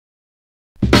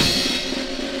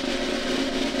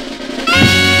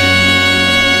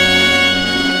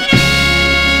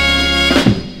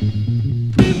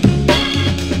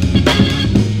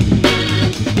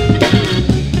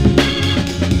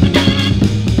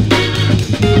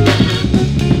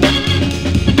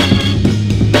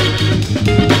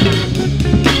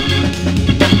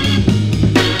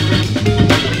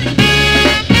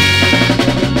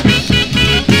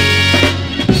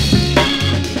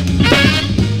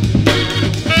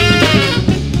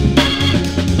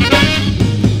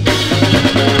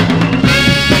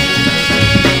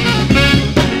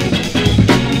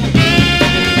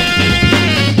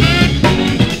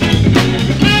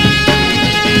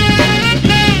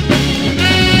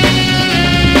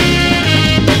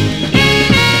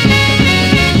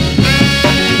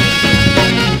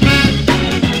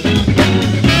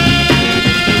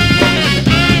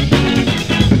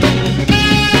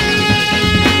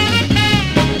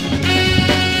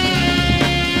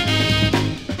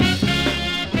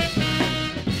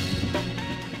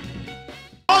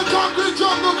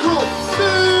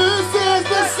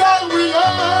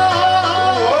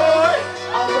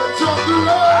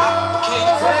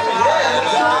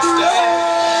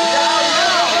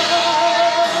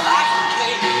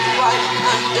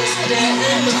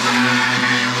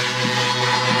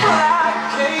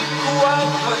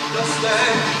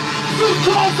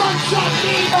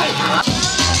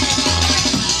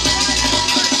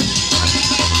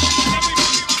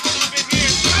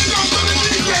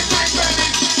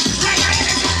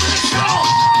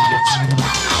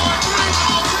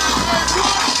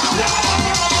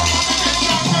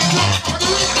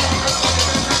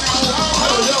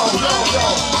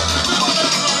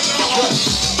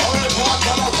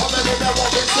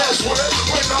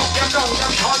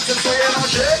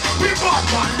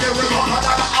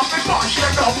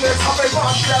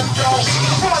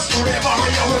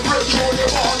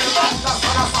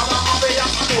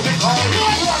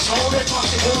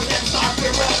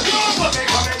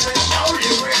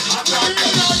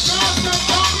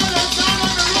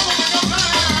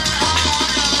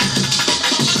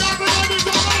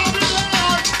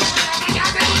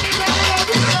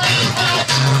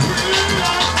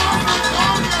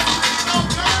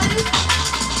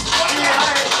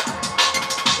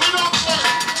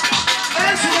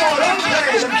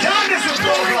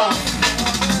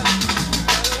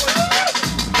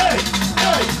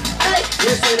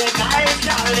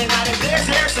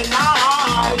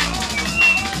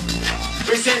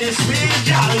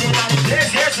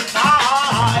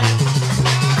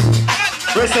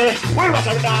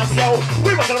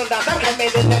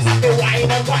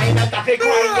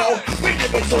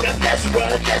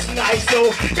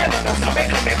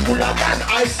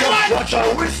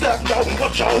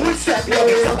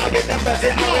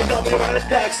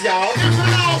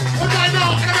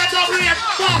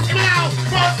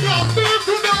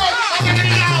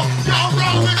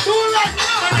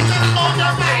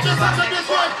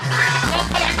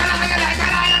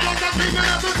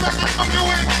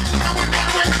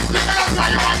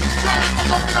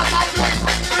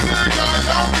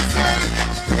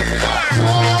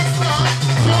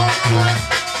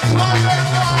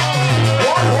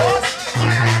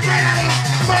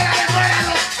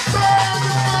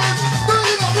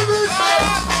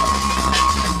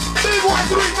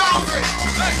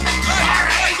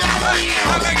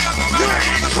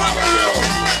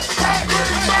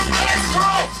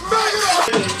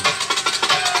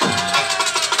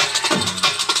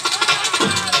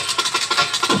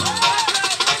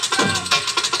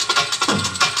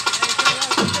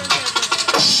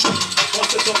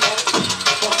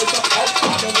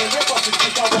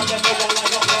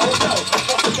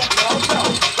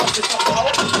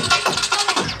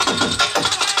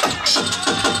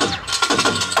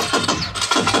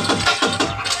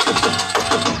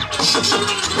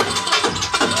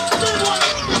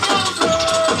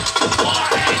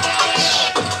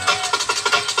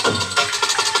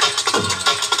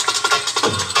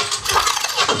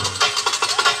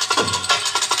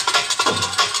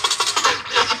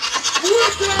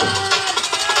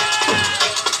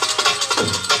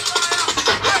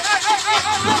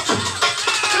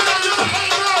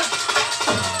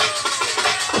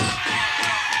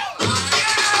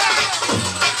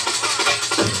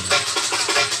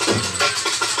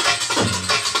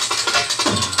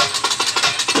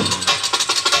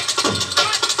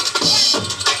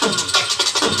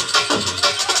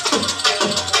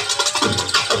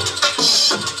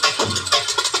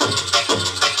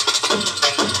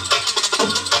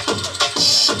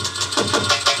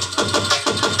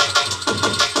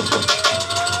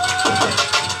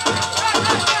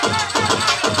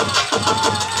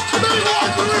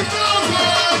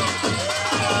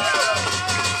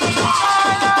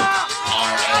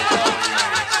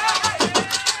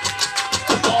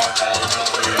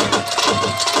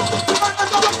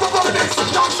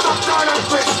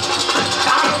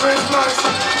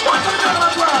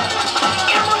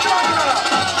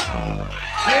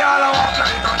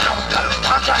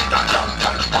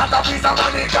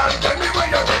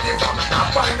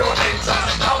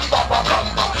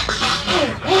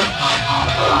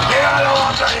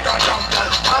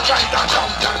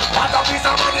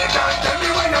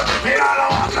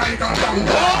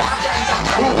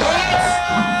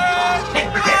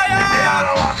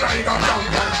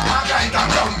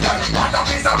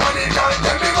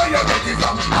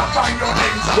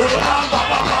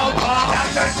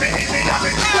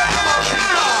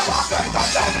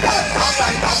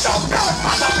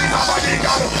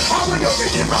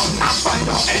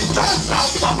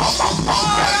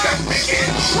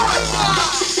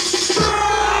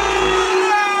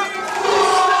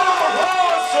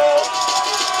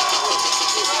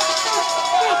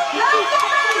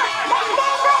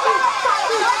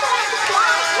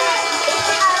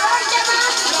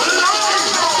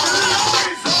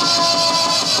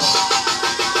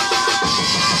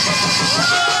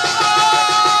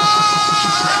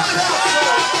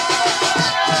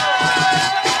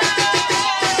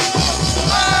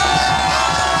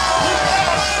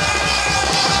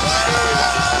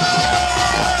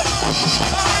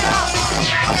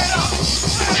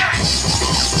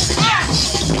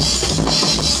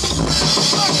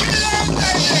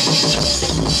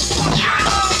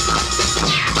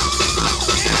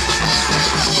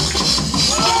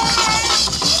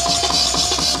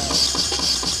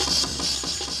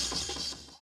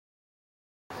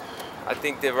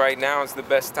think that right now is the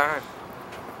best time.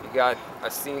 You got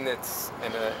a scene that's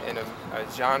in a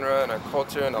genre and a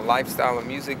culture and a lifestyle of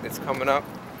music that's coming up.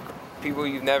 People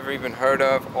you've never even heard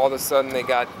of, all of a sudden they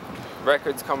got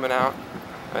records coming out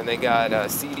and they got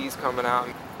CDs coming out.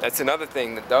 That's another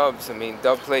thing, the dubs. I mean,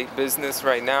 dub plate business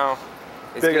right now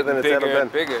is bigger than it's ever bigger been.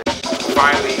 and bigger.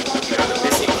 Finally, you know, the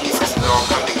missing pieces have all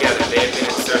come together. They have been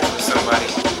in search of somebody.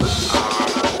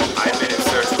 I've been in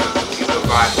search of people to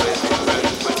vibe with and really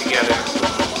put together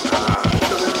the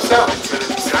Trilogy sound.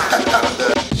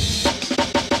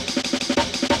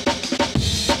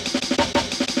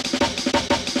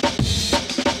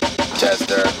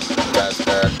 Chester.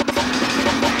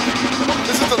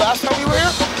 This is the last time you were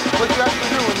here? What did you actually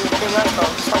do when you came last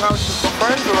time? Just hung out with some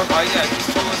friends or? Yeah,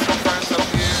 just chill with some friends up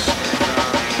here in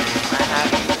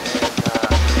Manhattan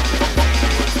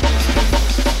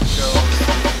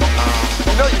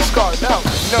You know you're scarred now.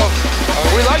 You know,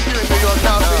 we like you in New York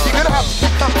now, so you're gonna have to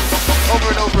keep coming over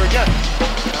and over again.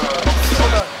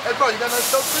 Hold on. Hey bro, you got another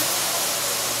soap, please?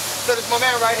 So this is my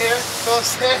man right here. You know what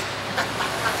I'm saying?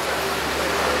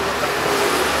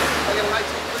 I get a light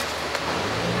too, please.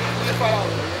 Get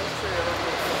 $5.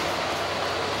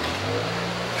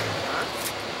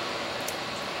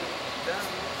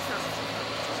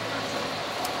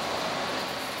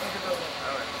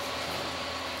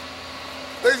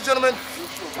 Ladies and gentlemen,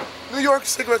 New York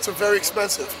cigarettes are very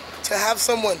expensive. To have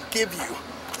someone give you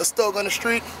a Stug on the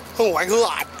street, oh my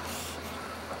God.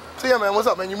 So yeah, man, what's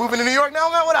up, man? You moving to New York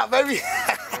now, man? What up, baby?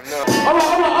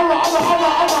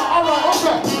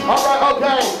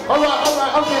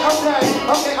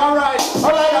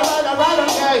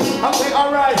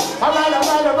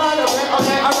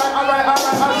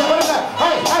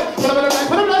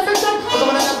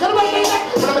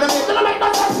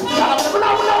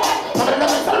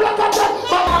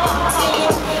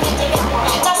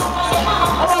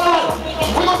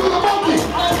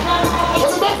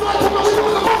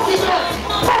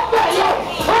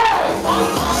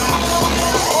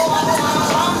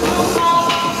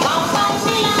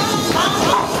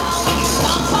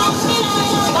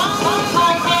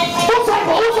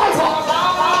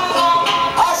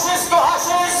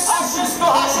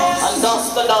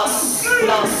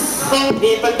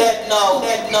 People dead now,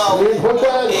 dangerous.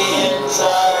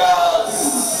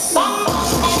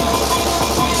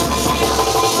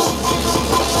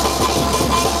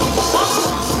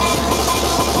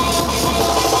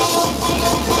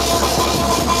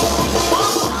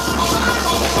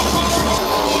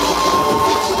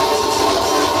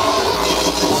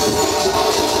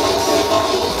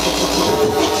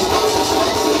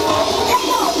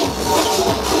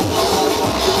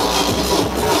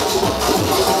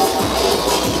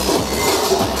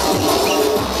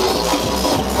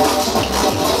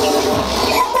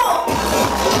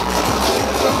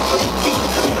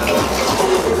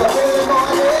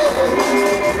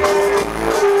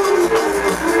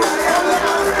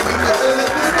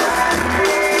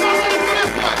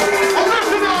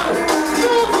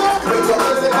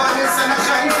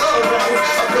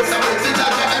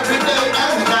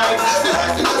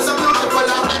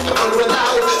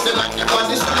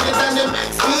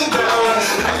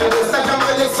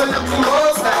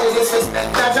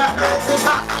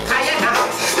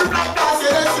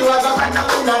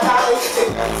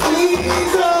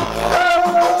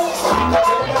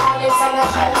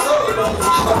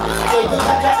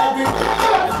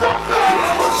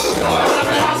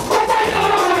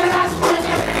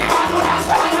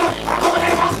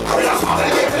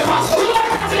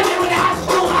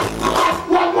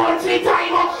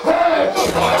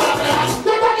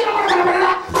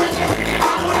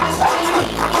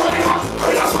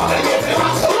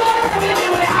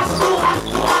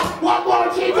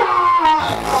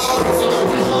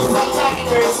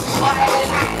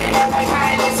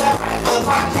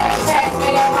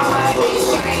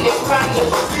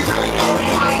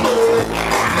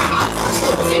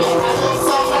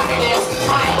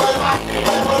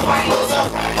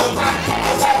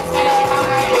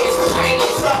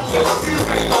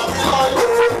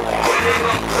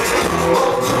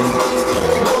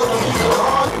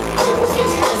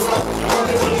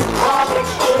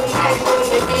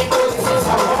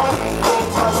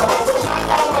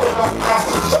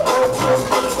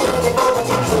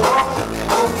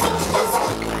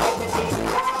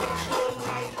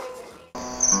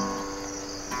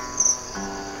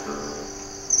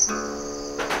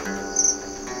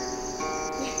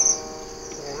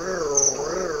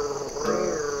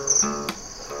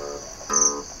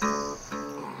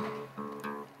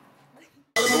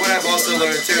 I've also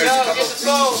learned too is a couple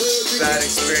bad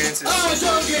experiences.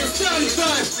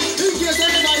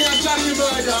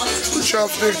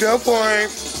 Chopstick down point.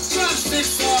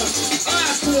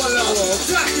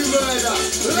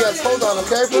 Yes, hold on,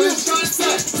 okay, please? This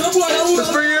is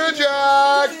for you,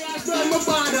 Jack.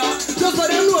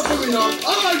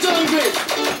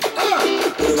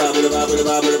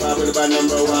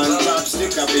 Number one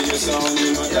chopstick up in your song,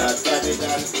 you know that. Every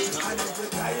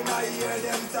time I hear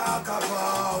them talk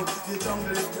about the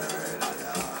jungle girl,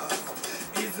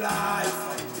 it's life.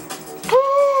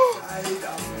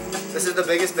 This is the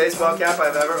biggest baseball cap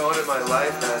I've ever owned in my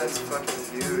life, man. It's fucking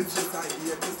huge.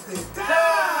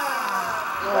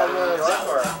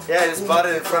 Yeah, I just bought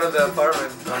it in front of the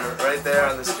apartment, right there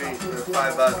on the street for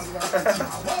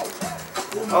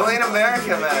 $5. Only in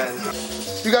America, man.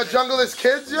 You got Junglist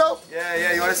Kids, yo?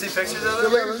 Yeah, you want to see pictures of it?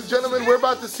 Ladies and gentlemen, we're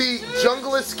about to see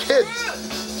Junglist Kids.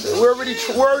 We're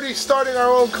already starting our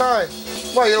own kind.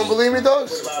 Why, you don't believe me, though?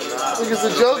 Think it's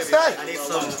a joke, Seth? I need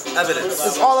some evidence.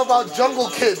 It's all about Jungle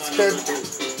Kids, kid.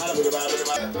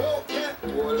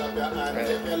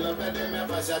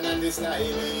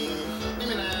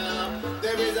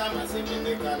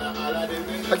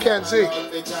 I can't see.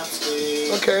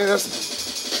 Okay,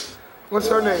 that's... What's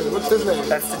her name? What's his name?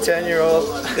 That's the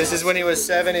 10-year-old. This is when he was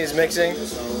 7. He's mixing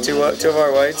two of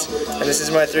our whites, and this is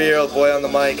my 3-year-old boy on the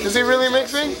mic. Is he really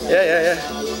mixing? Yeah.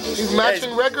 He's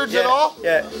matching records and all?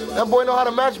 Yeah. That boy know how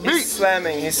to match beats. He's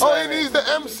slamming. Oh, he needs the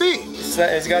MC. He's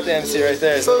got the MC right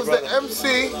there. So it's the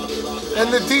MC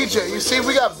and the DJ. You see,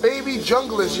 we got baby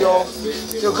junglers, y'all.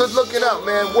 Yo, good looking out,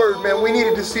 man. Word, man. We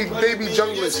needed to see baby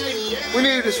junglers. We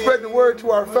needed to spread the word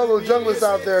to our fellow junglers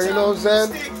out there. You know what I'm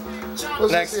saying?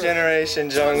 Next generation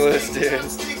junglers, dude.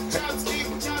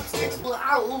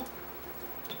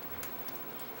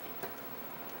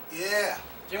 Yeah.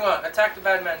 Jingwon, attack the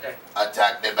bad man there.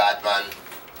 Attack the bad man.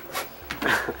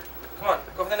 Come on,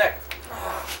 go for the neck.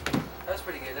 That was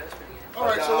pretty good, All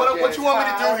right, so what you want me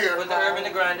to do here? Put the herb in the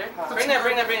grinder.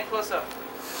 Bring it close up.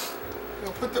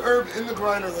 Put the herb in the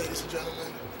grinder, ladies and gentlemen.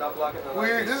 Stop blocking the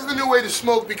light. This is the new way to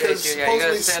smoke because Yeah, you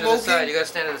gotta supposedly stand to the side. You gotta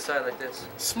stand to the side like this.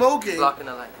 smoking Blocking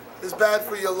the light. is bad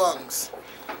for your lungs.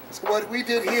 So what we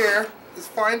did here is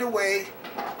find a way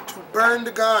to burn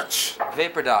the ganj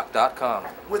Vapordoc.com.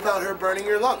 without her burning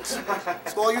your lungs.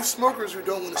 So all you smokers who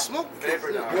don't want to smoke,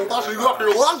 Vapordoc. you got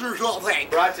your lungs or something.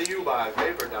 Brought to you by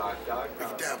Vapordoc. Break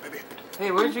it down, baby.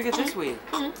 Hey, where did you get this weed?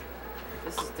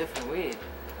 This is different weed.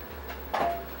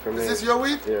 Is this your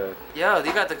weed? Yeah. Yo,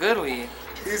 you got the good weed.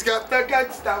 He's got the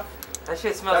good stuff. That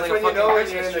shit smells That's like when a you fucking know when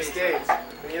you're in the Christmas tree. States.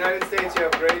 In the United States, you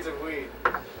have grades of weed.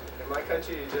 In my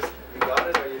country, you got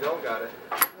it or you don't got it.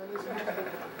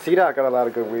 T-Dot got a lot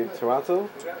of good weed. Toronto?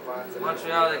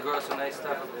 Montreal, they grow some nice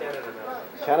stuff.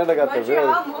 Canada got the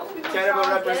real. Canada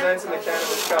represents in the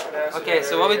Cannabis Cup and Amsterdam. Okay,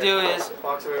 so what we do is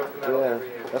Walks away with the medal Yeah, every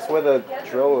year. that's where the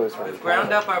drill is from. we've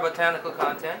ground up our botanical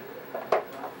content.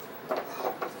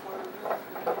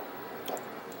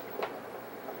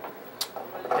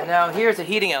 And now here's a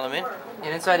heating element.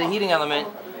 And inside the heating element,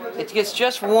 it gets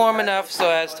just warm enough so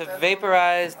as to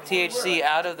vaporize THC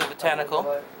out of the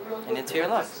botanical and into your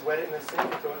lungs. Wet it in the sink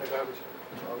and throw it in the garbage.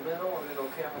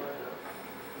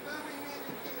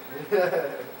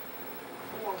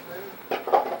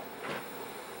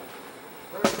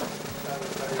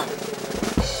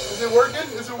 Is it working?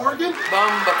 Is it working?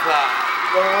 Bumbaclaw.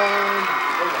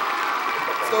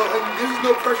 So there's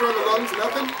no pressure on the lungs,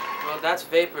 nothing? Well, that's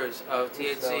vapors of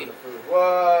THC.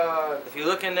 What? If you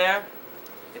look in there,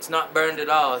 it's not burned at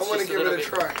all. I It's want to just give a it little a bit.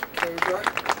 try. Can we try?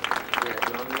 Yeah,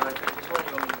 you want me to like this one?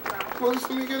 You want me to- Well, just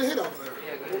let me get a hit over there.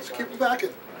 Yeah, go ahead. Just keep it backing.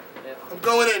 Yeah. I'm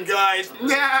going in, guys. Nah.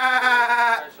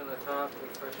 Fresh on the top,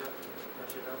 fresh it up.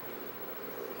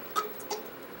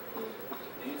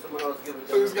 Someone else give it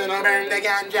to Who's gonna burn the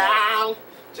ganja?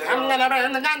 I'm gonna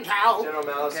burn the ganja. General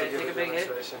Malice Okay, will give take a it big hit.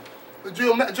 demonstration.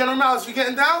 General Malice, you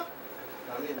getting down?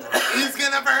 He's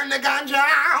gonna burn the ganja.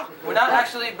 We're not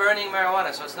actually burning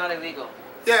marijuana, so it's not illegal.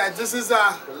 Yeah, this is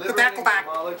Liberating the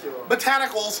molecule.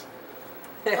 botanicals.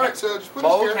 All right, so just put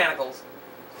this here. Botanicals.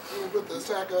 Put the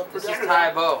sack up. This is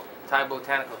Thai Botanicals. I'm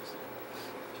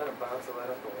trying to bounce the light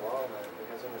off the wall, man,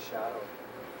 because we're in the shadow.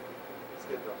 It's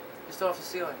good though. Just off the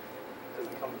ceiling. It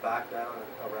doesn't come back down and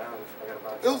around. I gotta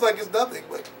bounce. Feels like it's nothing,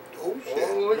 but oh shit.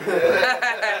 Oh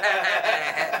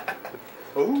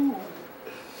yeah. Ooh.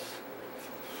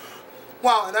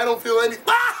 Wow, and I don't feel any.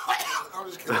 I'm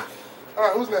just kidding. All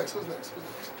right, who's next?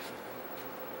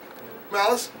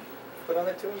 Malice? Put on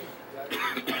the tune.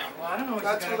 Well, I don't know what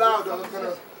Not you too gotta loud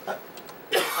though.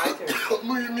 It's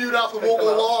gonna mute out the vocal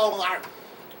alarm.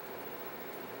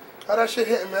 How that shit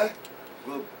hitting, man?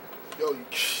 Yo,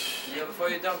 Yeah, before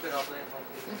you dump it, I'll play it.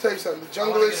 Let me tell you something. The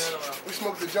junglers, we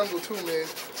smoke the jungle too, man.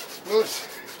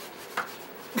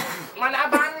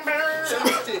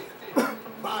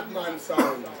 Bad man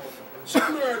sound.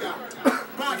 Murder.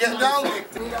 Get down.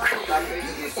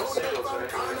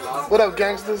 What up,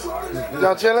 gangsters?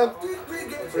 Y'all chilling?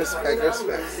 Respect,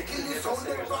 respect.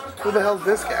 Who the hell's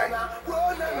this guy?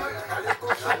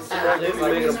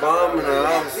 Making a bomb in the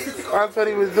house. That's what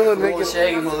he was doing, making.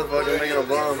 Shaggy motherfucker making a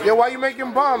bomb. Yo, why you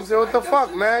making bombs? Yo, what the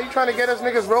fuck, man? You trying to get us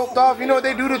niggas roped off? You know what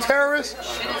they do to terrorists?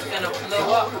 Shit is gonna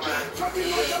blow up, man.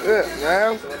 Yeah,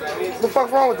 man. What the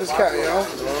fuck wrong with this cat, yo?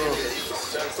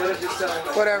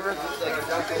 Whatever.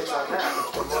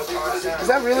 Is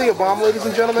that really a bomb, ladies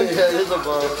and gentlemen? Yeah, it is a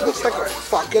bomb. Looks like a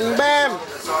fucking bomb.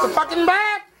 It's a fucking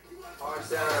bomb.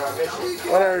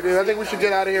 Whatever, dude. I think we should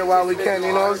get out of here while we can.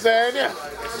 You know what I'm saying? Yeah.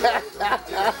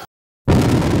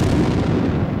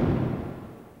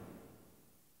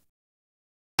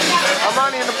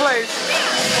 Armani in the place.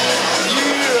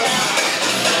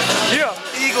 Yeah. Yeah.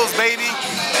 Eagles, baby.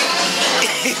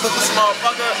 Eagles,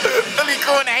 motherfucker. Billy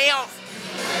Cool in the house.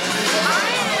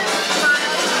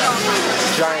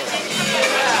 Giant.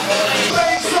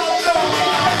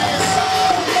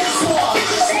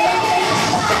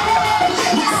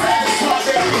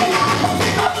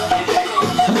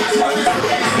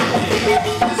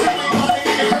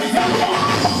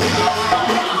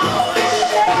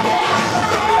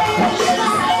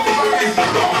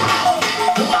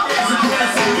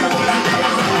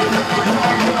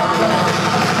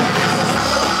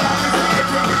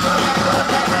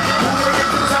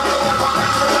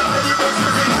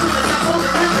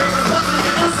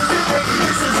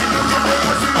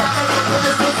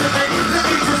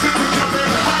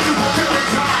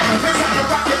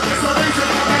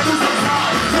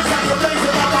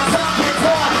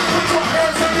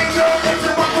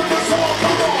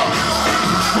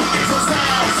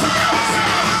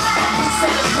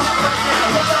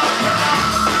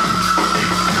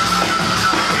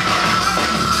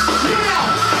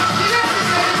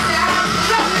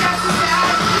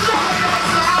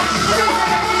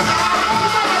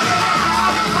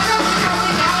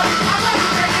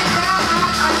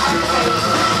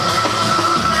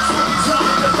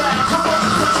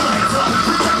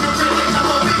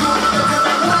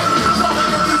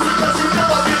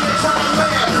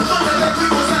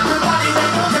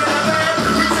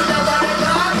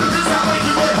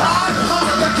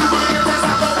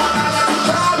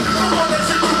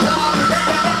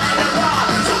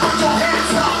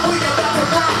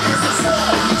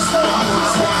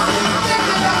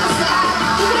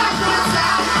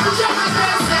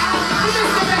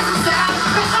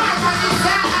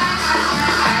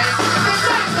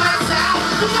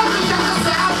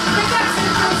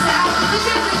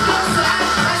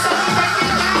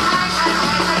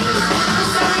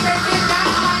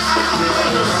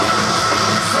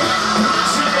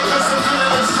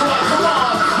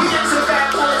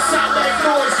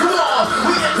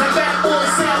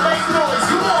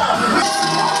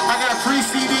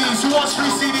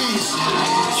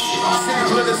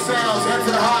 Sounds, Head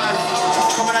to the High,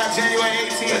 coming out January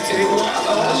 18th.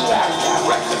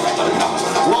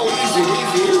 Whoa, easy.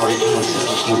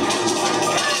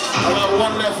 I got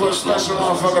one left for a special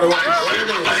motherfucker to watch.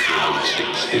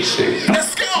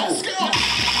 Let's go!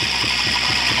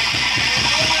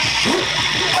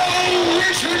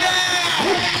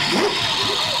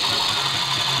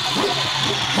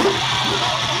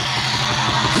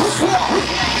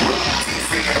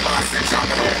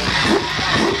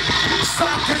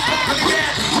 Stop this fucking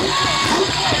again.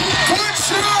 Put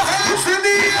your hands in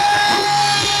the air.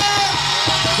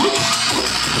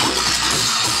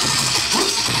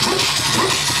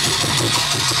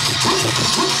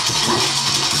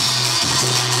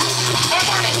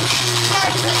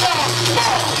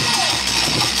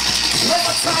 Let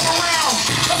us turn around.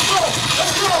 Let's go.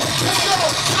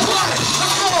 I want it.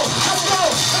 Let's go.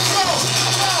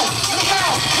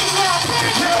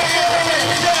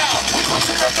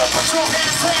 Put your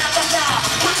hands down,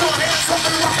 put your hands up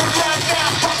and rock and right now,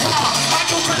 papa. I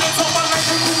do minutes on my life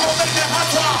and you gon' make it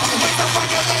hotter. Make the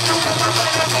fire that you can put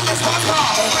right up in this hotter.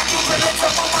 I do minutes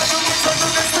on my mind, you can turn to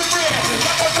this to red.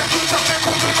 Like what the keep up and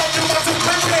put it on you want to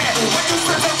play red. When you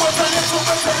spend the words, I let you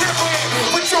make the hit red.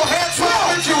 Put your hands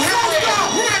up and you hit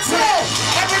red.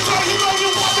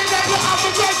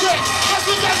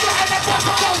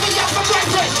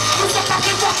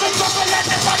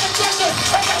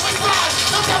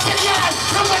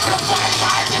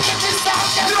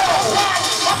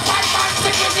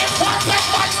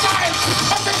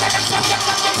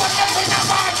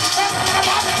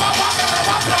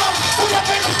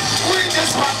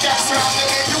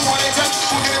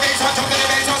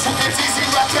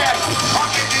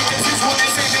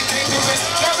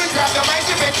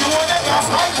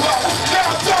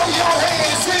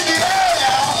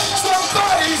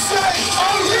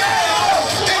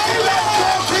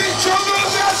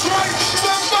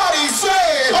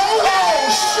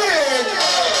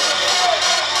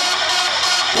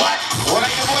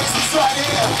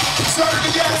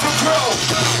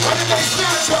 When the bass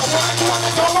starts up, when I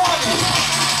wanna go on.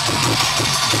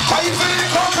 How you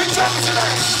feeling? Concrete jungle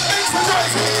tonight. Make some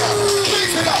noise here.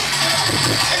 Raise it up.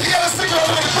 If you got a single,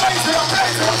 raise it up,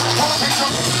 raise it up. Concrete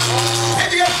jungle.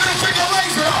 If you got a little finger,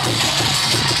 raise it up.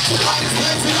 Raise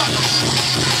it up.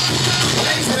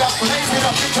 Raise it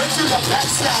up, return to the back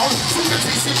sound. Super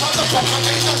tasty motherfucker,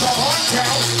 make the horn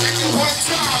down. Make it one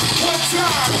time,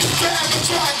 forever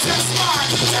try, test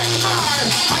mine, take mine.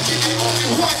 I give you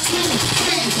only 1, 2,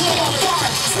 3, 4,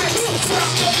 5, 6.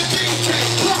 Sound of the DJ,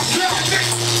 rock that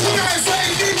next. You guys say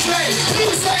DJ, you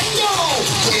say no.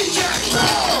 DJ, no.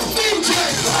 DJ,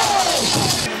 no.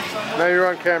 Now you're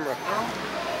on camera.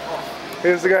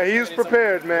 Here's the guy. He's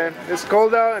prepared, man. It's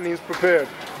cold out and he's prepared.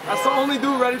 That's the only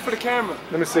dude ready for the camera.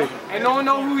 Let me see. And no one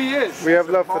know who he is. We have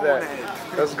love for that.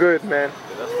 That's good, man.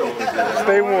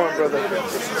 Stay warm, brother.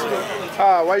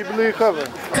 Ah, why you believe cover?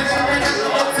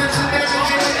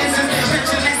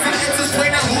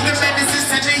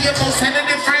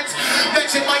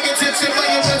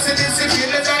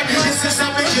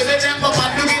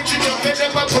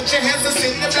 Put your hands up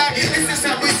in the black. This is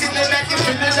how we see the black. You're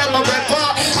feeling like a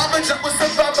rapper. I'm a jump with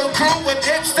some other crew with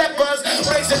hip steppers.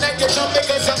 Raising like you're jumping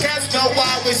because your cats know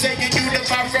why. We're saying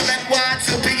unify from NY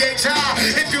to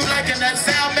PHI. If you liking that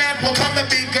sound, man, well come and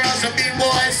be girls and be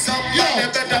boys. Somebody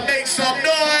better make some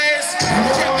noise.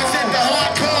 We represent the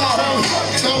hardcore.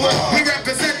 We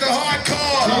represent the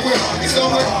hardcore. We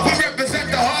represent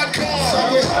the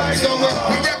hardcore. We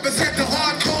represent the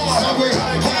hardcore.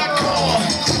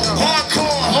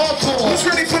 Hardcore. Who's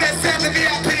ready for that sound of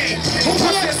VIP? Who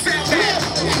puts that sound down?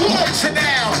 Who puts it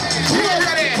down? Who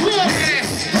ready? Rock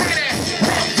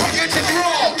it to the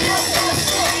roll.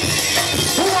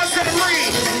 Who wants to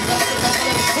read?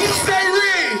 Who say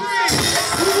read?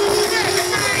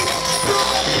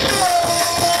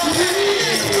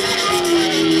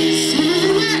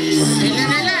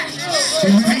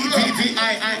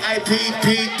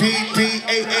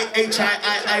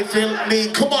 V-V-V-I-I-I-P-P-P-A-A-H-I-I-I feel me.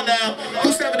 Come on now.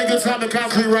 Who's having a good time in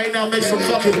concrete right now? Make some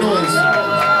fucking noise.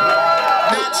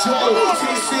 Nacho,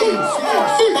 TC,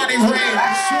 Money Rain,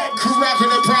 crew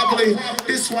rocking it properly.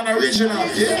 This one original,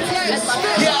 yeah.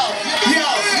 Yo,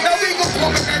 now we go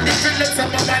pump it and feel it. Tell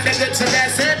my mind to get to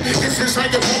that set. This is how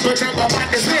you pump it, tell my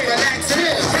mind to stay relaxed.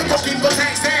 We go keep us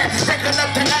accent, breaking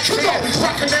up the action.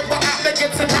 Rocking them, but I'm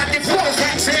making some money for the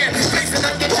action. Placing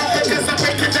up the trumpet, cause I'm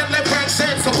making them like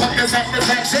action. So pump this up this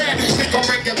action, we gon'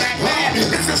 bring it back, man.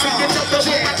 This is how you jump the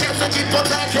way I can't keep on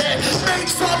talking. Make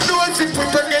some noise if we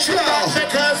bring it down,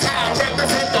 because I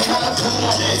represent the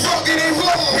hardcore. Rugged and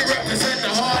raw, we represent the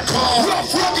hardcore. Rough,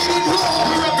 rugged and raw,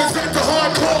 we represent the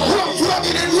hardcore. Rough,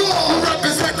 rugged and raw, we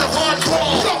represent the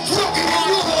hardcore. Rough, rugged and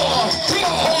raw, hardcore.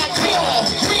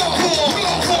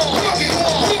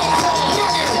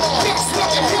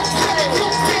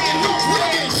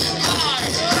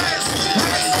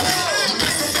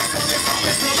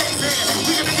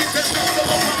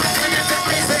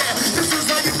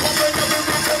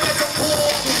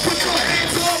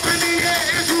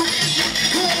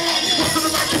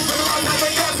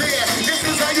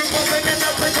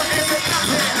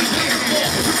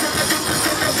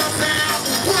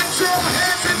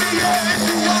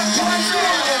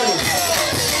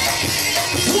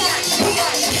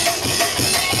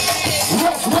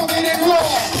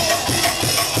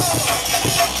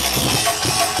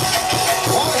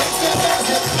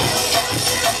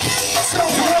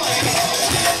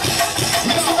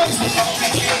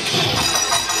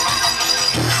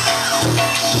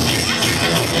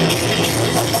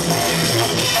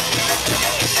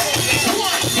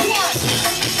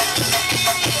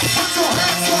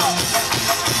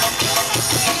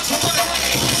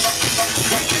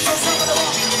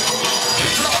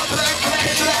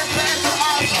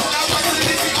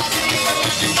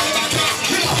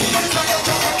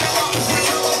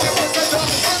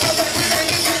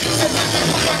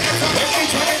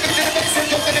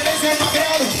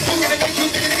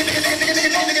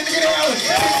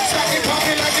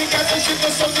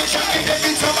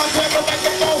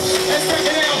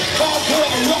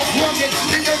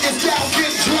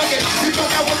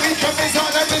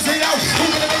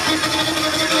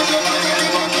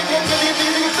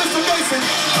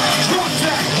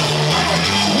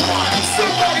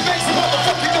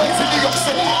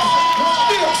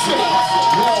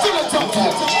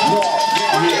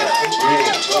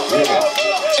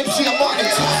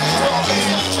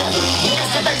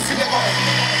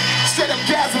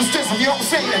 You know what I'm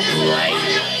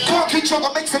saying? Concrete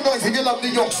Jungle, make some noise if you love New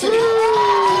York City.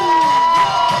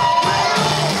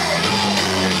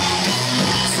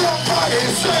 Somebody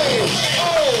say,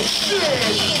 oh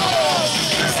shit, oh,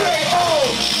 say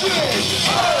oh shit,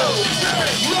 oh.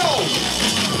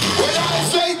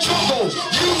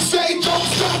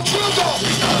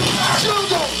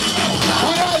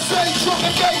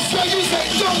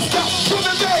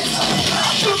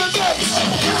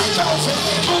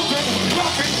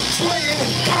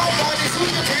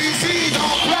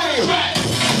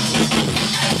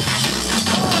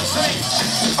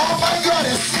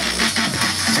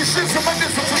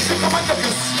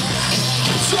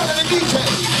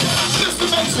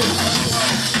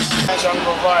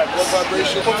 Jungle vibe. What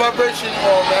vibration? What vibration you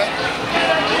on, man?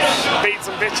 Beat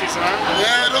some bitches, man.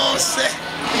 Yeah, don't say.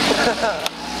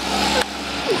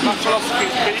 My philosophy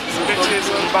is beat some bitches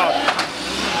and bad.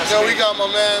 Yo, we got my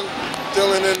man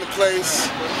Dylan in the place.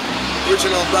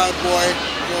 Original bad boy.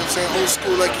 You know what I'm saying? Old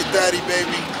school like your daddy,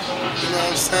 baby. You know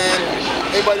what I'm saying?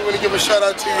 Anybody want to give a shout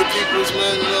out to your peoples,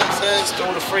 man? You know what I'm saying? To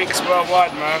all the freaks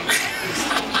worldwide, man.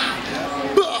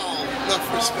 Enough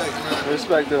respect, man.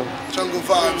 Respect them. Jungle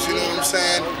vibes, you know what I'm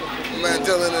saying? My man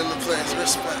Dylan in the place.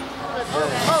 Respect.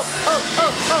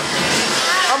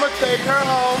 I'ma take her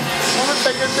home. I'ma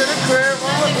take her to the crib.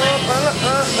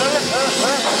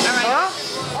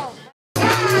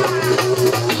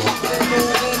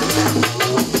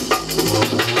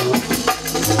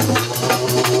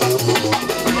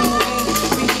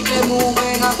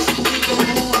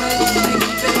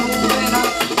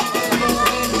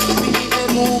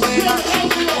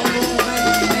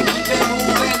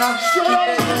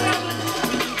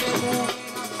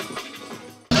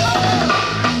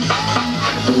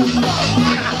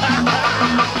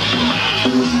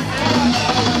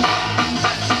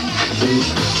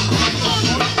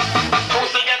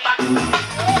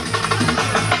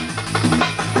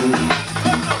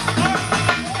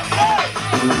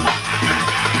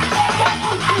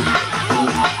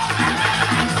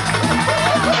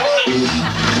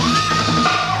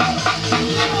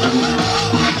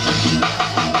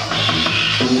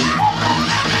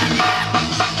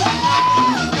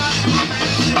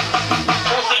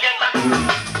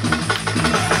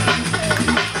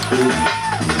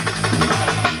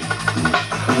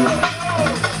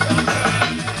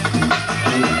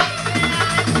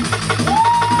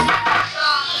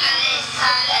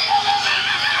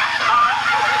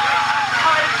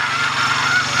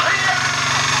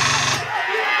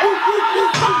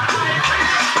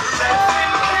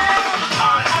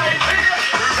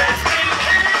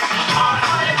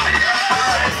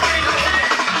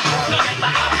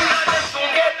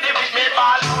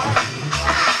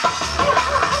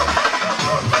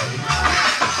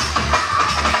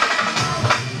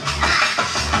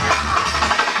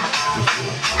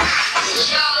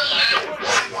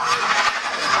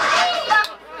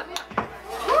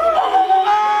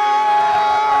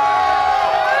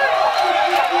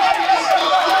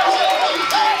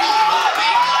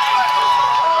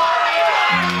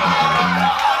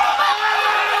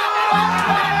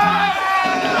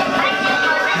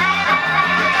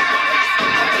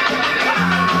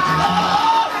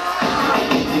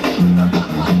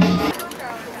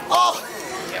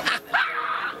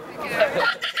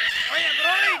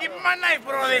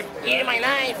 Yeah, my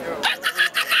knife.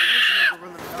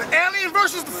 The alien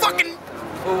versus the fucking...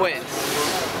 Who wins?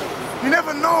 You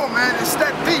never know, man. It's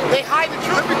that deep. They hide the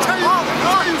truth. Let me tell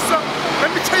you something.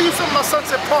 Let me tell you something about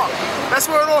Sunset Park. That's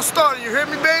where it all started. You hear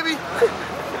me, baby?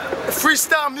 The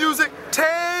freestyle music.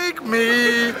 Take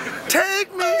me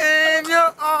in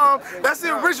your arms. That's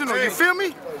the original. You feel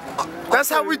me? That's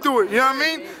how we do it. You know what I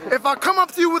mean? If I come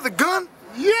up to you with a gun,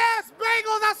 Yes,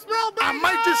 bagels. I smell bagels. I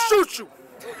might just shoot you.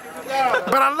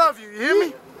 But I love you. You hear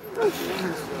me?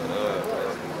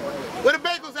 Where the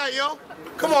bagels at, yo?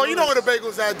 Come on, you know where the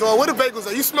bagels at, dog. Where the bagels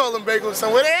at? You smell them bagels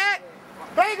somewhere. Where they at?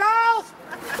 Bagels!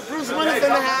 Bruce Willis in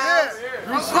the house.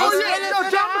 Bruce Willis in the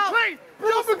house. Jump a clean.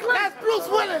 That's Bruce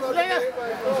Willis, nigga.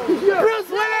 Bruce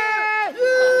Willis!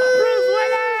 Bruce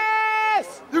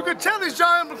Willis! You can tell he's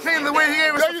John McClane the way he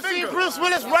gave us the You finger. see Bruce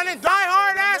Willis running Die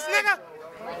Hard ass nigga?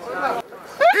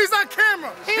 He's on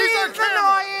camera. He's on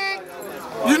camera.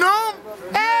 Annoying. You know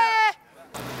him?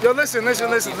 Yo, listen.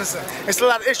 It's a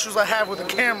lot of issues I have with the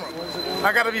camera.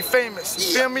 I gotta be famous.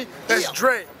 You feel me? That's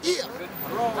Dre. Yeah.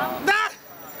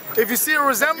 If you see a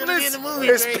resemblance, in the movie,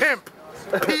 it's Dre. Pimp.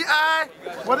 P.I.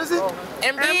 What is it?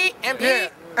 MP? Yeah. MP.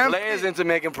 Players into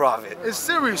making profit. It's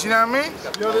serious, you know what I mean?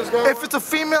 If it's a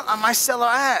female, I might sell her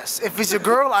ass. If it's your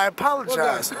girl, I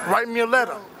apologize. Write me a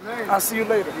letter. I'll see you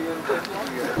later.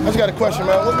 I just got a question,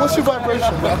 man. What's your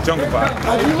vibration, man? Jungle vibe.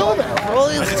 How do you know that, bro?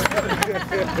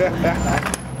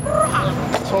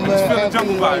 So, man, Just feel the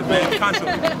jungle vibe, man,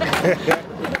 constantly.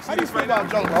 How do you feel about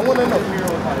jungle? I want to know.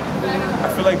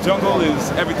 I feel like jungle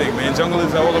is everything, man. Jungle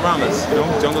is all around us, you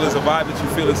know? Jungle is a vibe that you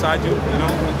feel inside you, you know?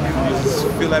 You just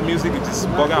feel that music and just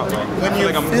bug out, man. I feel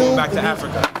like I'm going back to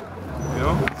Africa, you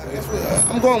know?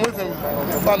 I'm going with him.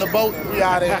 On the boat, we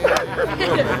out there.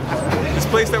 This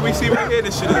place that we see right here,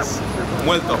 this shit is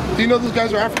muerto. Do you know those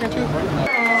guys are African too?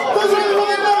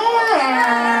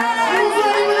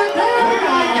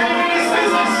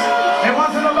 It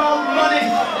wasn't about money,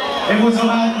 it was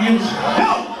about music.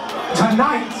 No!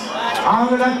 Tonight, I'm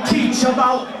gonna teach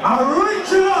about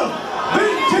original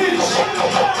vintage.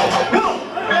 No!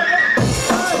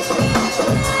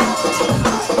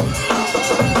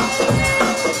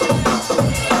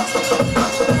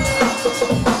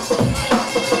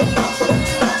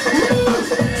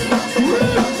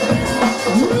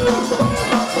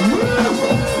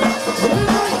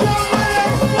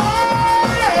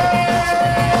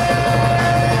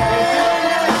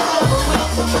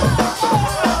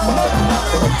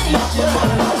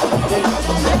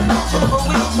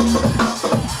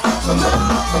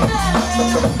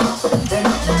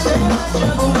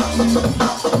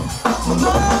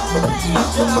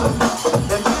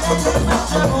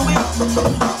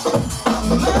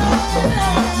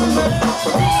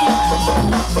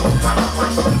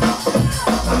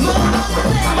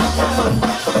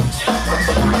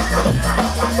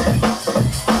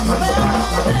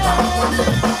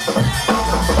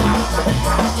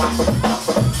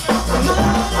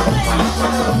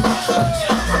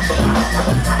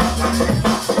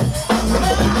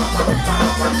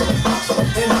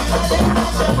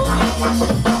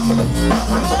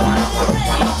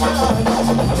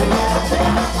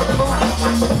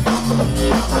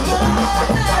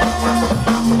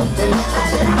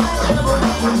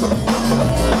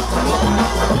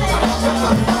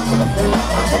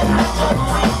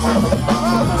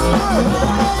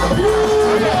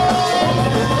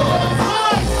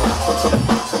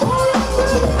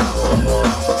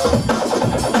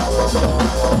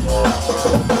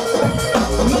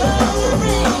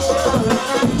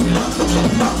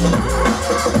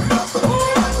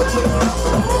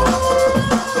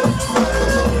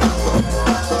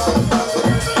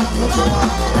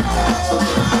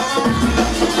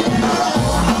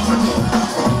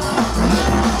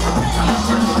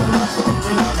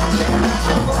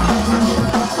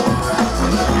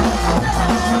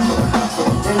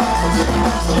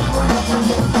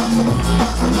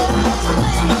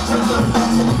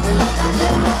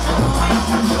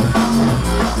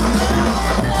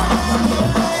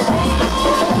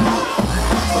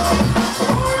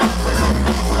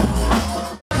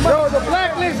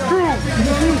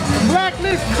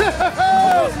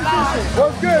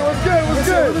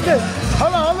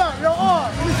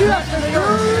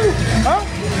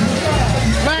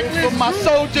 My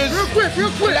soldiers, real quick.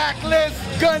 Blacklist,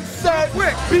 Gunset,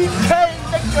 BK,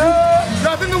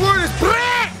 y'all think the word is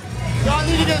black? Y'all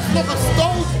need to get smoke a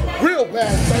stove real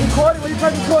bad. Recording? What are you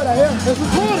trying to record out here? It's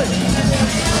recording.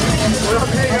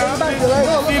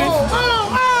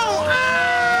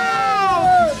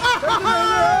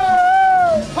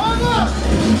 Hold up!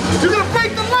 You're gonna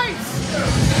break the lights!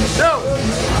 Yo!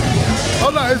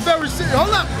 Hold on, it's very serious. Hold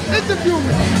up! Interview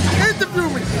me! Interview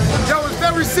me! Yo, it's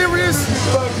very serious.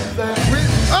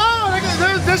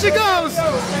 There she goes.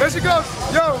 There she goes.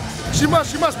 Yo, she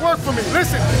must work for me.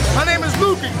 Listen, my name is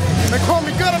Lukey. They call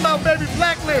me Guttermouth, baby.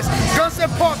 Blacklist. Gunset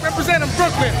Park, representing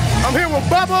Brooklyn. I'm here with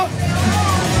Bubba,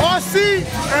 RC,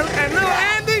 and little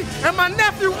Andy, and my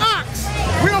nephew Ox.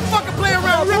 We don't fucking play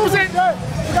around. We represent. We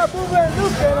got Boo Boo and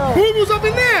Luke. Boo Boo's up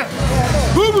in there.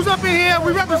 Boo Boo's up in here.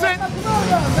 We represent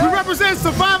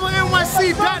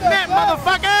SurvivalNYC.net,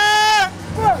 motherfucker.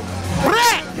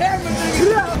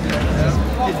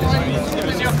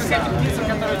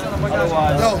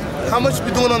 Yo, how much you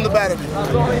be doing on the battery?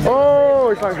 Oh,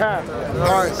 it's like half.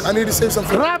 Alright, I need to save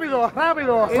something. Rápido.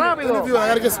 Interview, I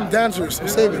gotta get some dancers.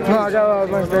 Save it. No, I got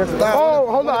a nice dancer. Oh,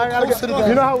 hold on, I gotta get,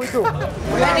 you know how we do.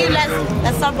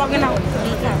 Let's stop walking out.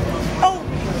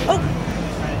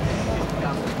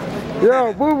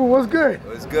 Yo, Boo Boo, what's good?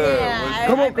 What's good? Yeah,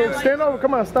 Come on, stand over.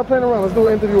 Come on, stop playing around. Let's do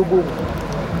an interview with Boo Boo.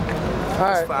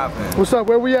 Alright. What's up?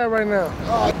 Where we at right now?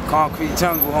 Concrete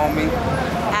jungle, homie.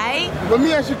 Aight. Let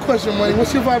me ask you a question, Money.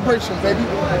 What's your vibration, baby?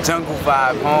 Jungle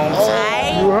vibe, homes.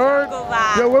 Aight. You heard?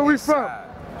 Vibe. Yo, where we from?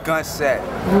 Gunset.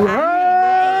 You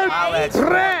heard?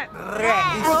 Rat.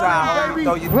 East side, homie.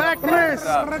 Throw your Blacklist.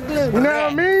 You know what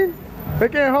I mean? They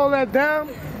can't hold that down.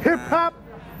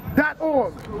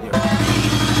 Hiphop.org.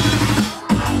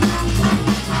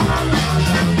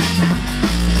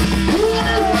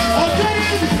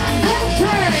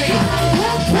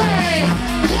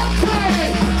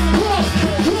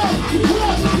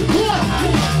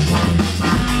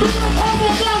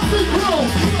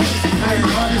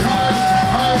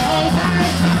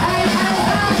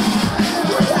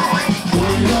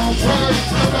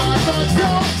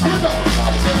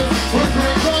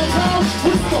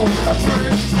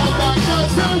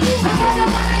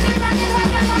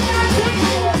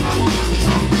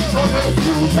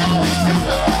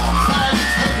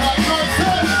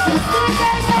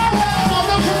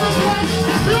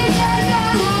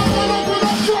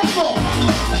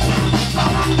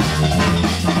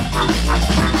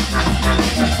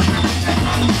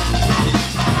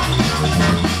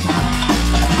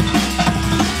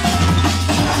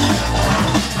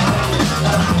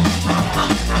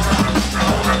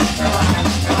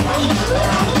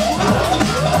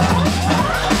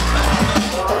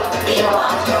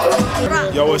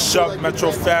 Chuck,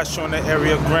 Metro Fashion in the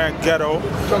area, Grand Ghetto.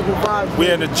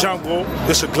 We're in the jungle.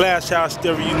 It's a glass house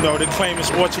theory, you know. They claim it's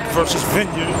orchard versus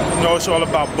vineyard. You know, it's all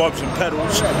about bulbs and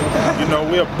petals. You know,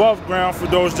 we're above ground for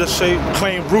those that say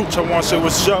claim roots. I want to say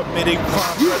what's up. May they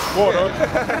climb fresh water.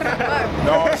 You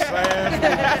know what I'm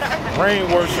saying? Rain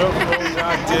worship.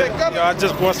 I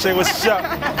just want to say what's up.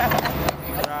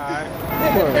 Alright.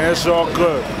 And it's all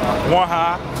good. One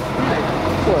high.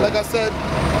 Like I said,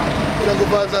 Jungle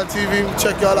Vibes on TV.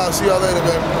 Check y'all out. See y'all later,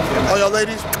 baby. All y'all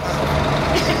ladies.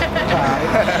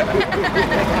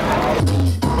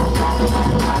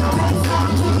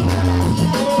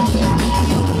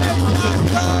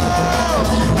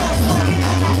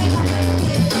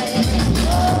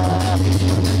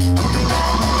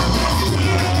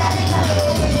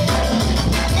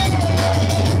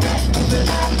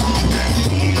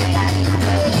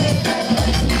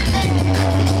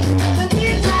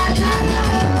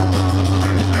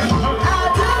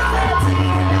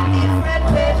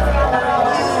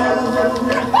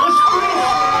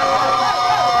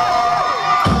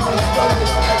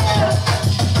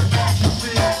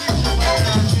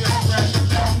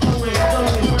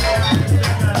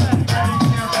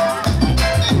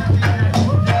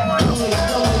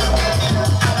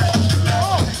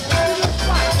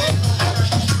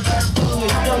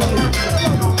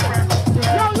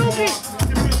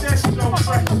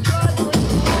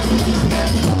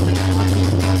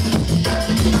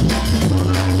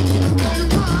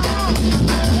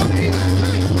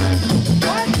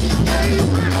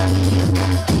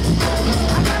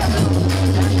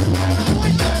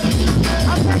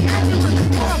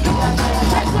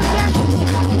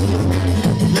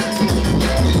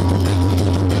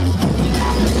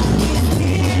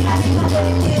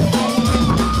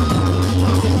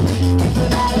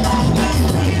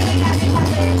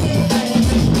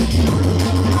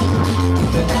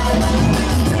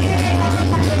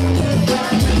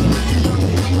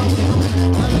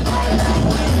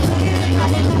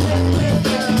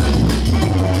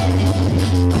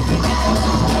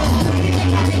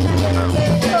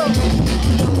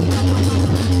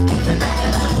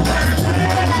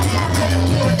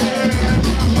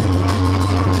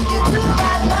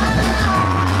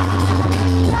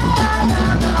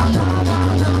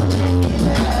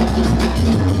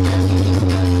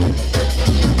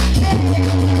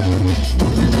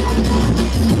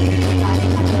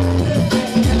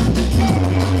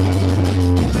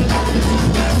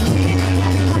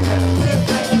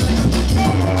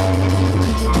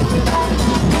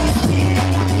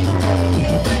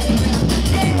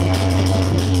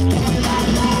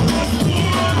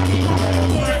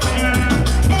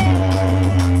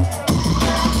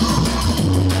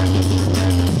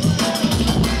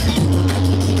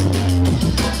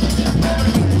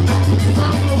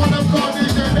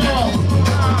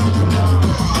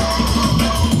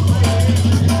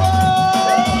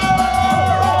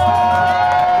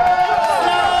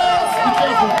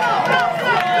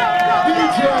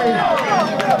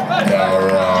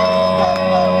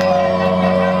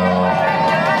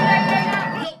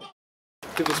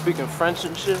 People speaking French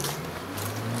and shit.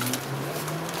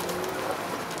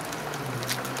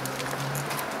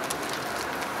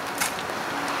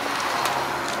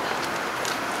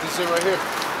 This shit right here.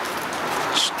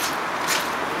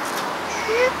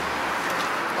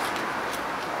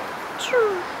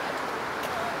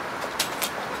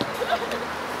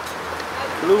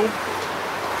 Blue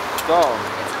dog.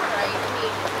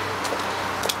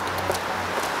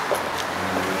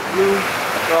 Blue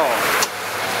dog.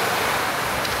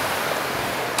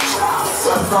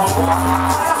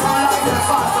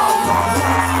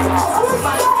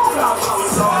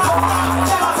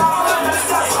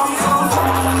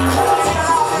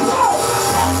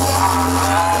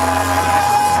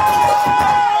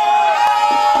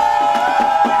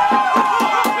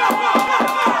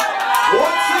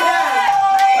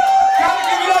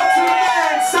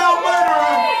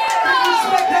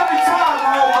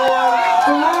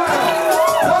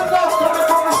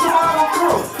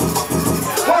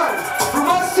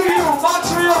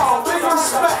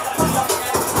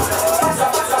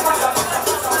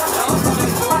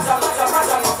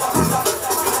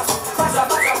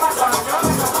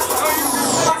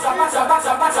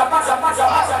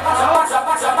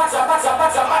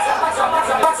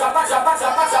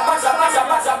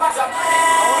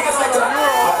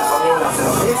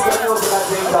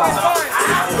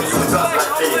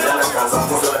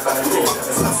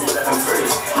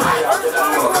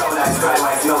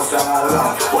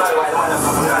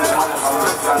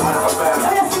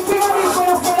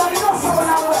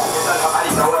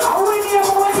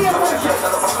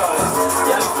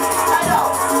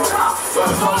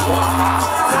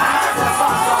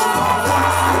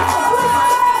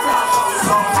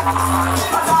 Clean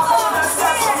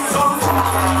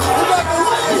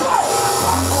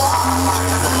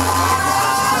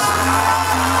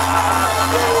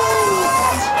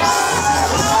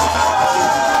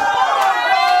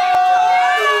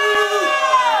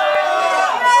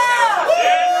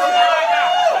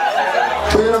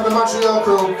up the Montreal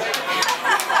crew.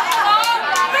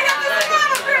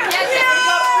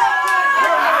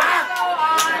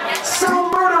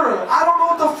 Sound Murderer! I don't know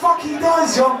what the fuck he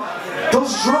does, yo.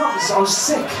 Those drums are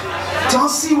sick. Y'all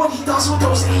see what he does with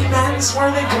those 8-mans,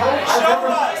 where they go?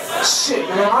 Shit,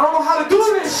 man, I don't know how to do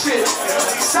this shit.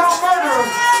 Sound Murderer,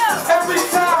 every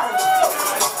time.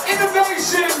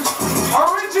 Innovation,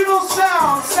 original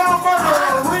sound, Sound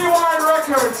Murderer, Rewind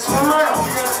Records, for real.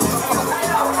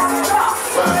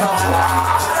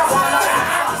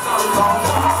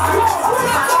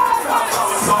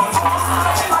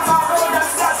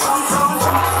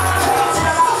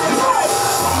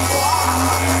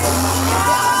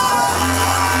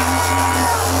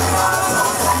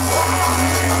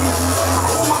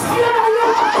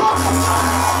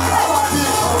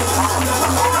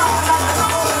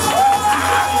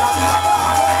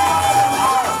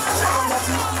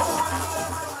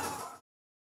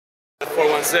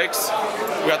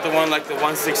 We got the one like the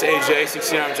 1.6 AJ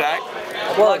 16-arm jack.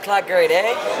 Blood clot grade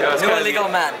A. Yeah, New illegal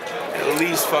man. At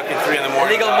least fucking 3 in the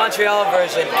morning. Illegal Montreal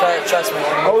version. Trust me,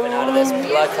 we're moving out of this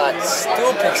blood clot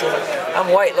stool pixel. I'm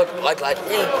white. Look, blood clot.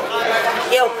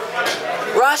 Yo,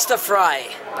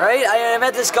 Rastafari. Right? I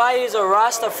met this guy. He's a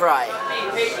Rastafari.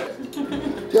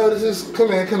 Yo, this is, come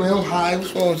here, I'm high.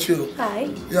 What's wrong with you? Hi.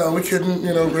 Yo, we couldn't,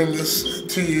 bring this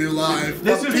to you live.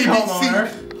 This is PBC.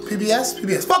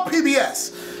 PBS? Fuck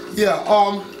PBS. Yeah,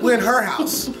 we're in her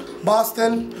house,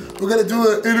 Boston. We're gonna do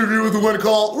an interview with the one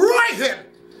called Reigen.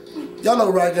 Y'all know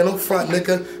Reigen, no front,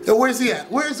 nigga. Yo, where's he at?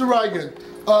 Where's the Reigen?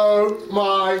 Oh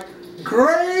my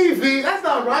gravy. That's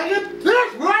not Reigen.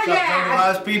 That's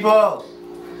Reigen. People.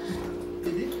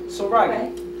 So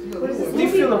Reigen, what do you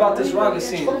feel about this Raga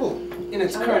scene in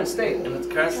its current state? In its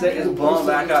current state, it's blowing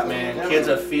back up, man. Kids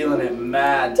are feeling it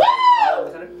mad.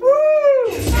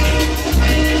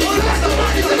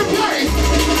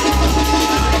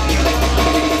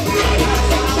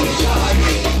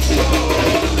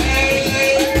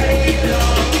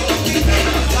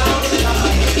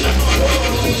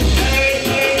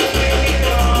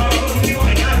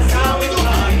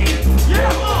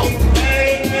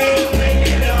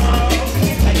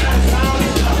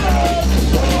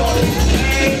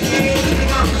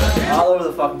 All over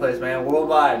the fucking place, man.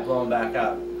 Worldwide, blowing back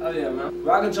up. Oh yeah, man.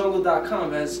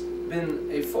 RagaJungle.com has been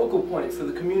a focal point for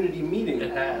the community meeting.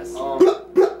 It has. Do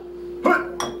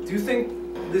you think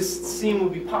this scene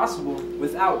would be possible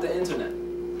without the internet?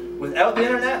 Without the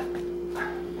internet,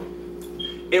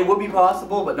 it would be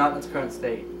possible, but not in its current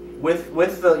state. With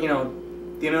the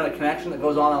the amount of connection that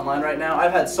goes on online right now,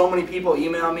 I've had so many people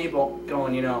email me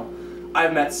going,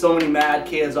 I've met so many mad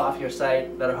kids off your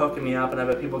site that are hooking me up, and I've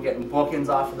had people getting bookings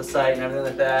off of the site and everything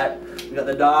like that. We got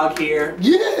the dog here.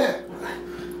 Yeah.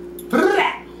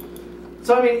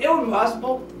 So I mean, it would be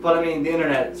possible, but I mean, the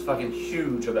internet is fucking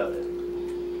huge about it.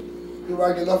 You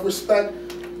right, enough respect.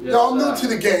 Yes, Y'all new to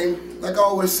the game. Like I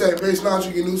always say, Bass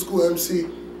Logic, your new school MC.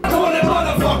 Come on,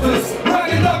 motherfuckers!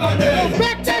 Rag it up on them!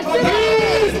 Back that shit!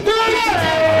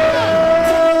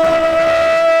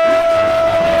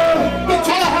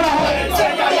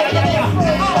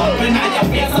 Open on your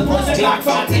face and push the Glock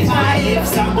 45.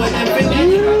 Someone up in there,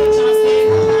 you got a chance to stay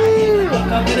high.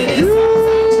 Look up into this.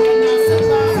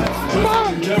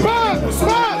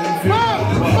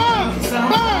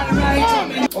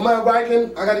 Oh man,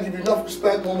 Reigen, I gotta give you enough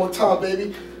respect one more time,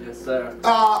 baby. Yes, sir.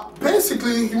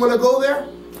 Basically, you wanna go there?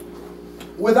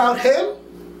 Without him,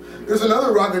 there's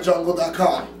another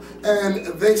RagaJungle.com, and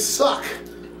they suck.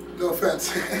 No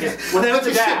offense. Without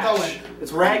the dash,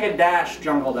 it's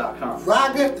raga-jungle.com.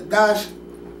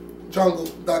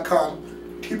 Raga-jungle.com.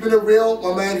 Keeping it real,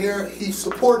 my man here, he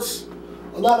supports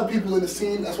a lot of people in the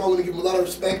scene. That's why I want to give him a lot of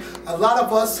respect. A lot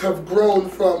of us have grown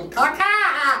from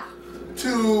caca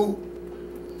to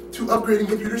upgrading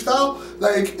computer style,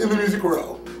 like in the music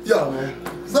world. Yo,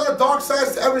 there's a lot of dark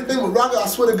sides to everything with Raga. I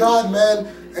swear to God, man,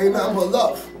 ain't nothing but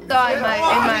love. In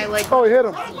my like. Oh, he hit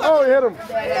him. Oh, he hit him.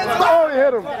 Oh, he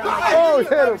hit him. Oh, he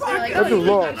hit him. That's just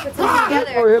wrong.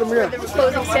 Oh, he hit him again. The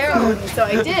closing ceremony, so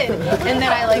I did, and then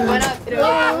I like went up to the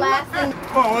last thing.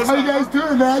 How you guys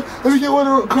doing, man? Let me get one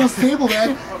across the table,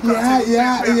 man.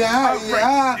 Yeah. Yo, I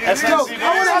want to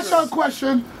ask you a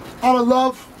question out of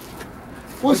love.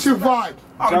 What's your vibe?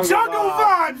 Jungle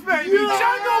vibes, baby! Jungle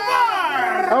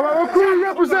vibes! All right, what crew we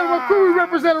representing? What crew we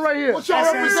representing right here? What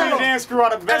y'all representing? Dance crew on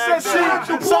the back.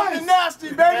 SSC, something nasty,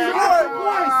 baby.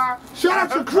 Shout out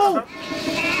to crew.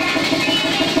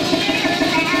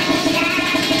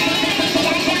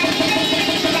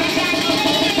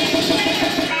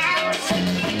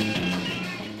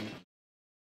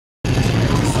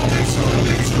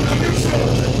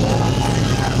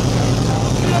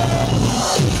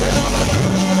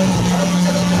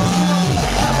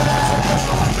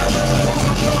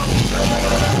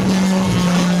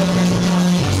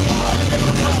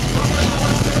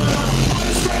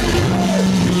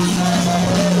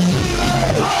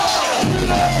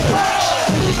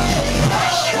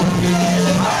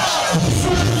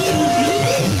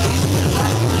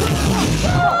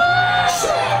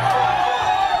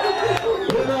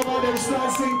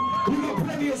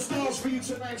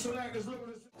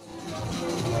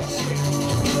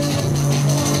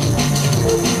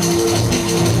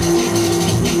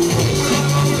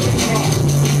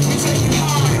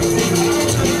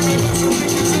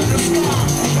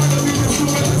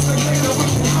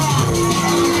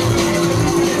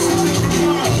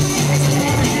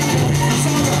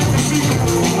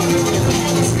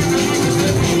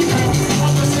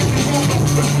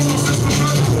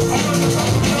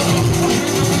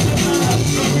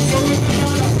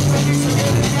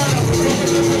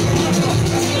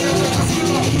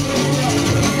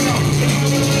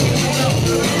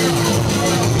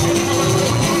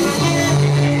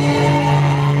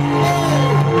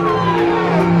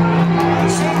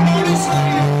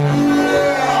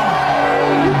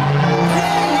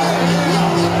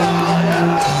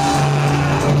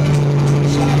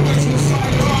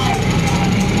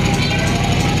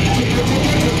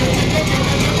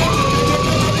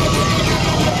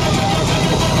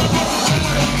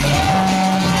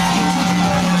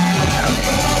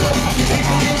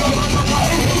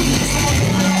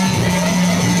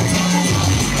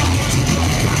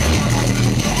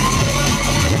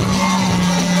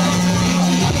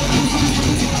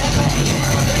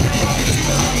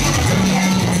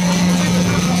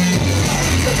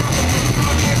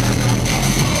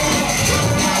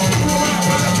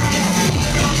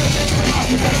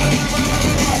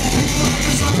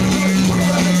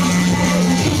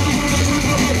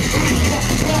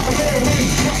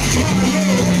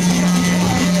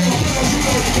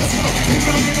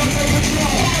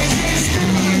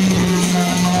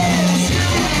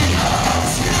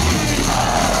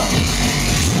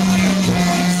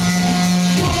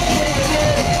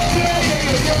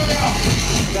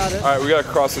 All right, we gotta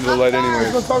cross into the light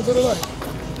anyway. Let's talk to the light.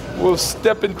 We're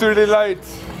stepping through the light.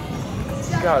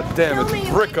 God damn, it's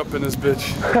brick up in this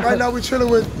bitch. Right now we're chilling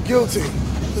with Guilty.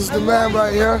 This is the man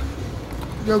right here.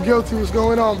 Yo, Guilty, what's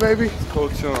going on, baby? It's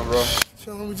cold chilling, bro.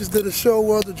 Chilling. We just did a show,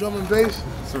 World of Drum and Bass.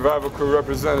 Survival crew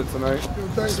represented tonight. Yo,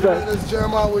 thanks, man. Let's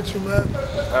jam out with you, man.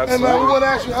 Absolutely. Hey, man, we want to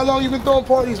ask you, how long you been throwing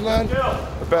parties, man?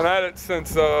 I've been at it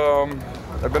since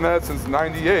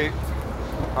 '98.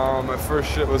 My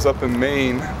first shit was up in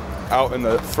Maine, out in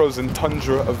the frozen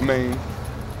tundra of Maine,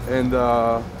 and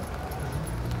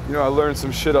you know, I learned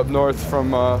some shit up north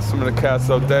from some of the cats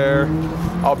out there.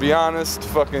 I'll be honest,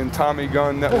 fucking Tommy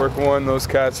Gun, Network One, those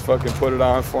cats fucking put it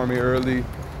on for me early.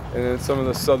 And then some of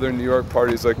the southern New York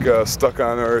parties like Stuck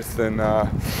on Earth and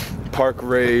Park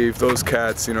Rave, those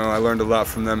cats, you know, I learned a lot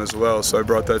from them as well. So I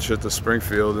brought that shit to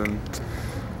Springfield, and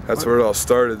that's where it all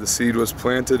started. The seed was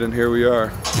planted, and here we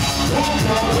are.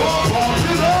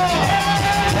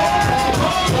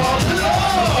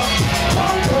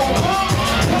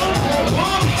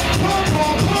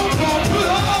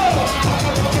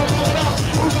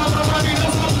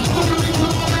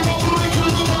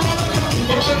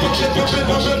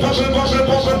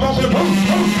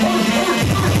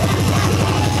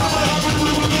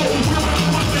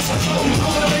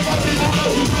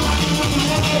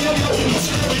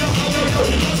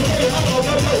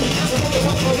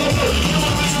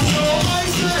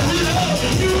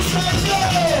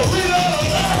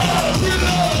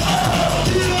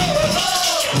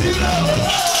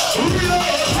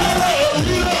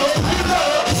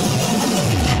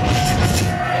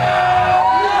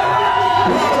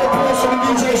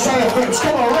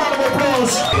 Come on, round of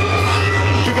applause.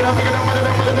 Pick it up, pick it up, pick it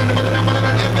up, pick it up,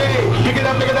 pick it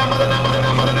up, pick it up, pick it up, pick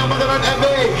it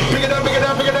up, pick it up, pick it up,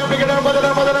 pick it up, pick it up,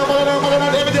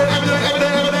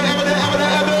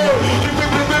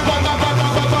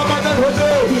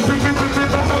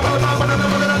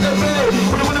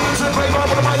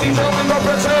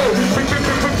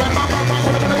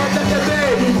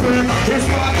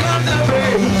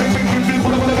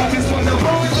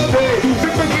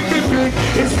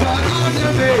 it's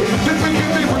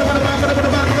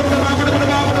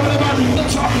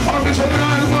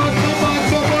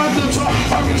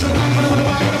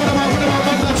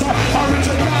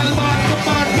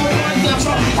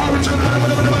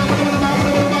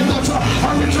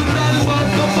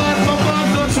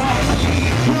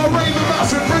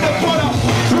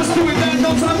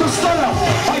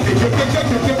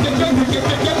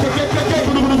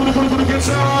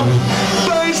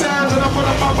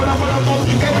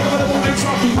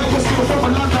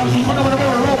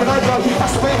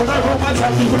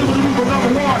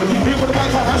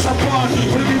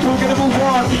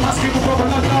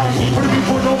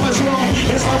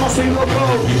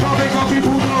I'll make our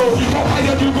people know. How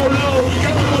higher you go low.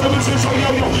 Get the one of us is on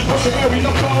yo-yo. What's your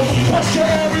area code? What's your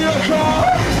area code?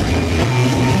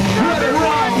 Let it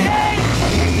run.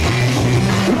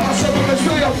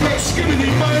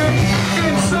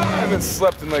 I haven't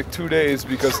slept in like 2 days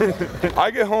because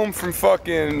I get home from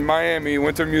fucking Miami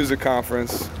Winter Music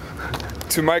Conference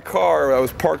to my car. I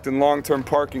was parked in long-term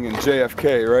parking in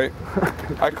JFK, right?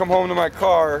 I come home to my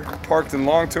car, parked in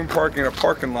long-term parking in a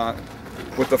parking lot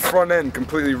with the front end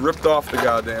completely ripped off the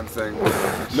goddamn thing.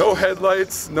 No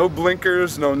headlights, no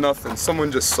blinkers, no nothing.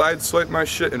 Someone just sideswiped my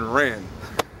shit and ran.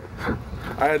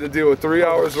 I had to deal with 3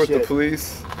 hours worth of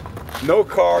police. No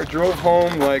car, drove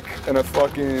home like in a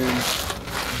fucking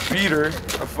beater,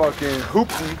 a fucking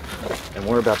hoopty. And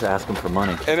we're about to ask him for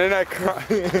money. And then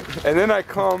I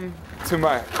come to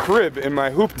my crib in my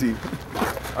hoopty.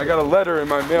 I got a letter in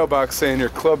my mailbox saying your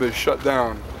club is shut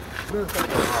down.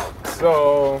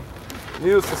 So,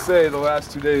 needless to say, the last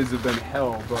 2 days have been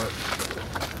hell, but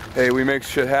hey, we make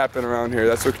shit happen around here.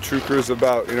 That's what True Crew is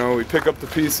about, you know? We pick up the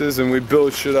pieces and we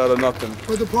build shit out of nothing.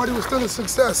 But the party was still a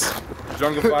success.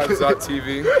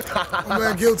 Jungle5.tv. My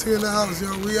man Guilty in the house,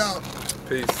 yo. We out.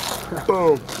 Peace.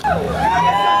 Boom.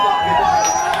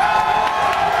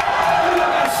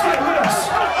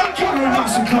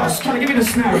 Can I give me the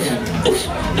snare again?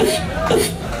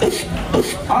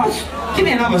 Give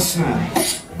me another snare.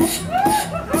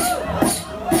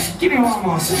 Give me one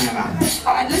more snare, man.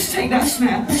 Alright, let's take that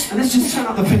snare and let's just turn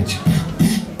up the pitch.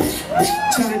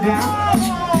 Turn it down,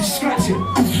 scratch it,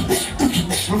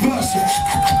 reverse it,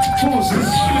 pause it,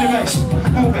 give me the bass,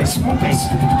 more bass, more bass,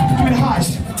 give me the highs,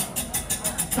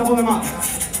 double them up,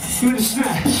 give me the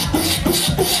snare,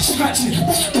 scratch it,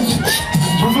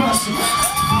 reverse it,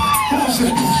 pause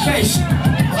it, bass,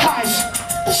 highs,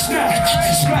 snare,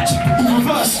 scratch,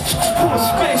 reverse, pause,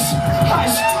 bass,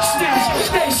 highs, snare,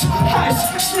 bass, highs,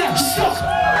 snare, stop.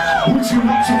 Would you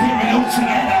like to hear it all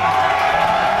together?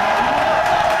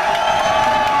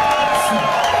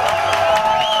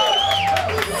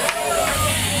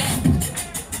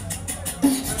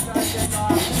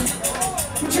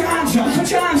 Put your hands up, put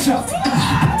your hands up.